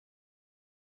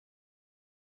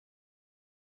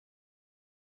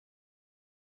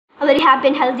A very happy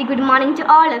and healthy good morning to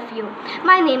all of you.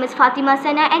 My name is Fatima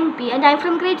Sana NP and I am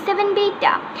from grade 7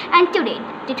 Beta. And today,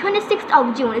 the 26th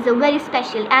of June is a very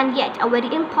special and yet a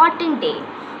very important day.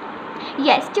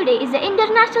 Yes, today is the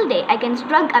International Day Against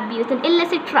Drug Abuse and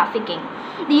Illicit Trafficking.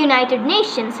 The United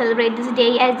Nations celebrate this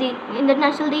day as the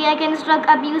International Day Against Drug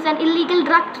Abuse and Illegal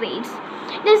Drug Trades.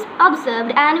 It is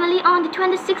observed annually on the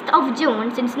 26th of June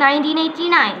since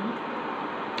 1989.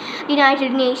 The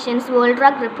United Nations World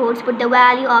Drug Reports put the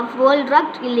value of world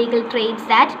drug illegal trades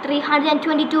at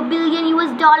 $322 billion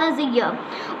a year.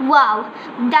 Wow,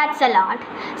 that's a lot.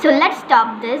 So let's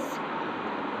stop this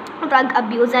drug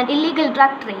abuse and illegal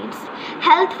drug trades.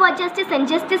 Health for justice and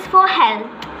justice for health.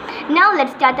 Now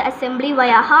let's start the assembly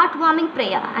via heartwarming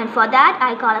prayer, and for that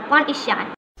I call upon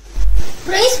Ishan.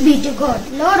 Praise be to God,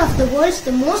 Lord of the worlds,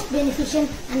 the most beneficent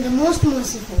and the most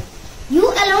merciful. You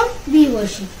alone we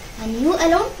worship, and you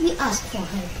alone we ask for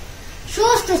help. Show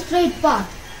us the straight path,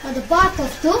 or the path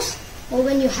of those who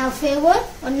when you have favor,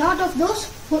 or not of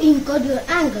those who incurred your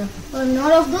anger, or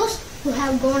not of those who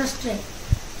have gone astray.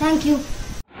 Thank you.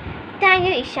 Thank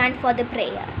you, Ishan, for the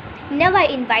prayer. Now I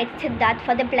invite Siddharth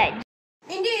for the pledge.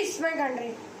 India is my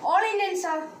country. All Indians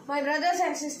are my brothers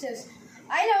and sisters.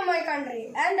 I love my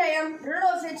country and I am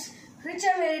proud of its rich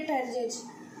and varied heritage.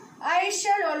 I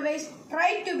shall always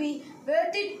try to be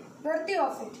worthy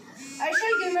of it. I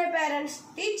shall give my parents,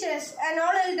 teachers and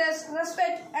all elders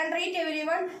respect and treat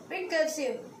everyone with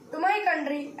courtesy. To my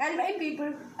country and my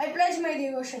people, I pledge my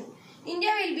devotion.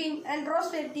 India will be and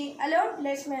prosperity alone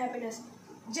lies my happiness.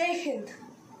 Jai Hind.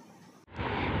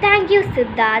 Thank you,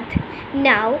 Siddharth.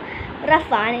 Now,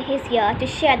 Rafan is here to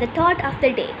share the thought of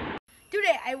the day.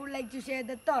 Today I would like to share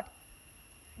the thought.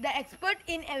 The expert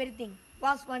in everything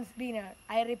was once beginner.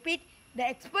 I repeat, the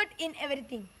expert in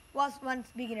everything was once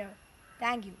beginner.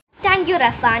 Thank you. Thank you,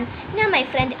 Rafan. Now my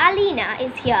friend Alina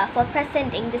is here for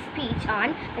presenting the speech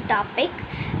on the topic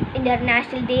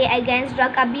International Day Against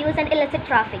Drug Abuse and Illicit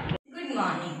Trafficking. Good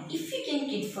morning. If you can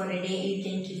kid for a day, you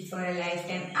can kid for a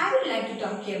lifetime. I would like to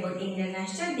talk to you about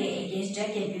International Day Against Drug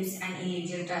Abuse and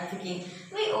Illegal Trafficking.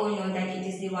 We all know that it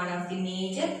is one of the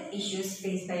major issues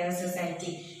faced by our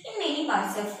society. In many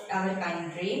parts of our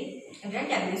country, drug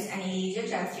abuse and illegal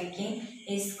trafficking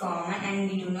is common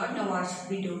and we do not know what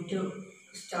we do to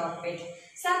stop it.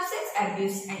 Substance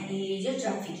abuse and illegal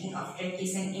trafficking of drug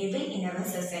is an evil in our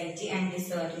society and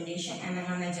disorganization among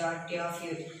a majority of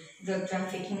youth. Drug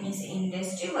trafficking is an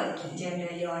industry working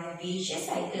generally on a vicious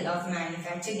cycle of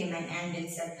manufacture, demand and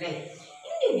supply.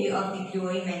 In view of the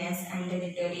growing menace and the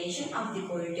deterioration of the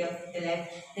quality of the life,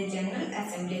 the General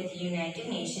Assembly of the United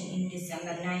Nations in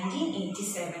December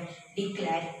 1987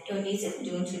 declared 26th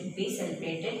June should be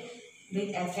celebrated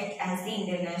with effect as the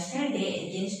International Day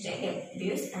Against Drug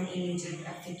Abuse and Illegal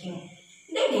Trafficking.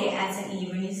 The day as an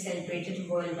event is celebrated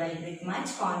worldwide with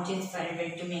much conscious fervor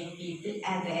to make people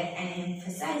aware and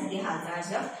emphasize the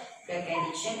hazards of drug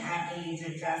addiction and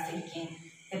illegal trafficking.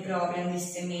 The problem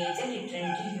is a major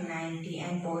deterrent to humanity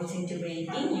and poison to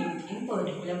well-being youth in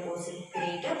particular poses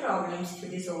greater problems to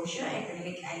the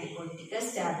socio-economic and the political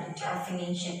stability of a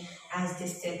nation as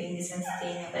disturbing the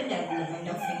sustainable development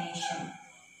of a nation.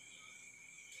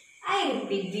 I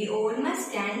repeat, we all must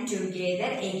stand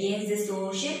together against the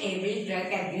social evil,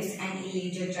 drug abuse and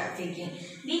illegal trafficking.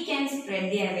 We can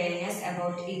spread the awareness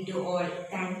about it to all.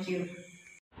 Thank you.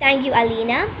 Thank you,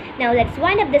 Alina. Now let's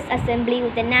wind up this assembly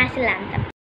with the national anthem.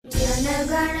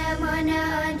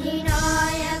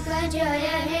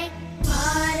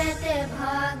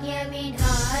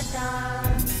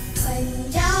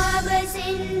 Punjab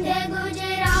Sindh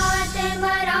Gujarat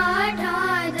Maratha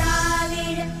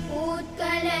Dravida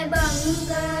Utkal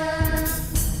बंग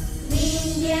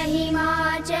विंध्य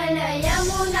हिमाचल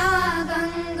यमुना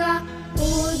गंगा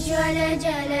उज्ज्वल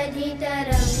जलधि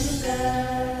तरंग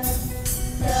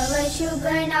तव शुभ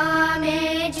नामे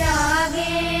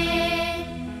जागे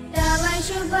तव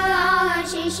शुभ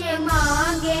आशीष मा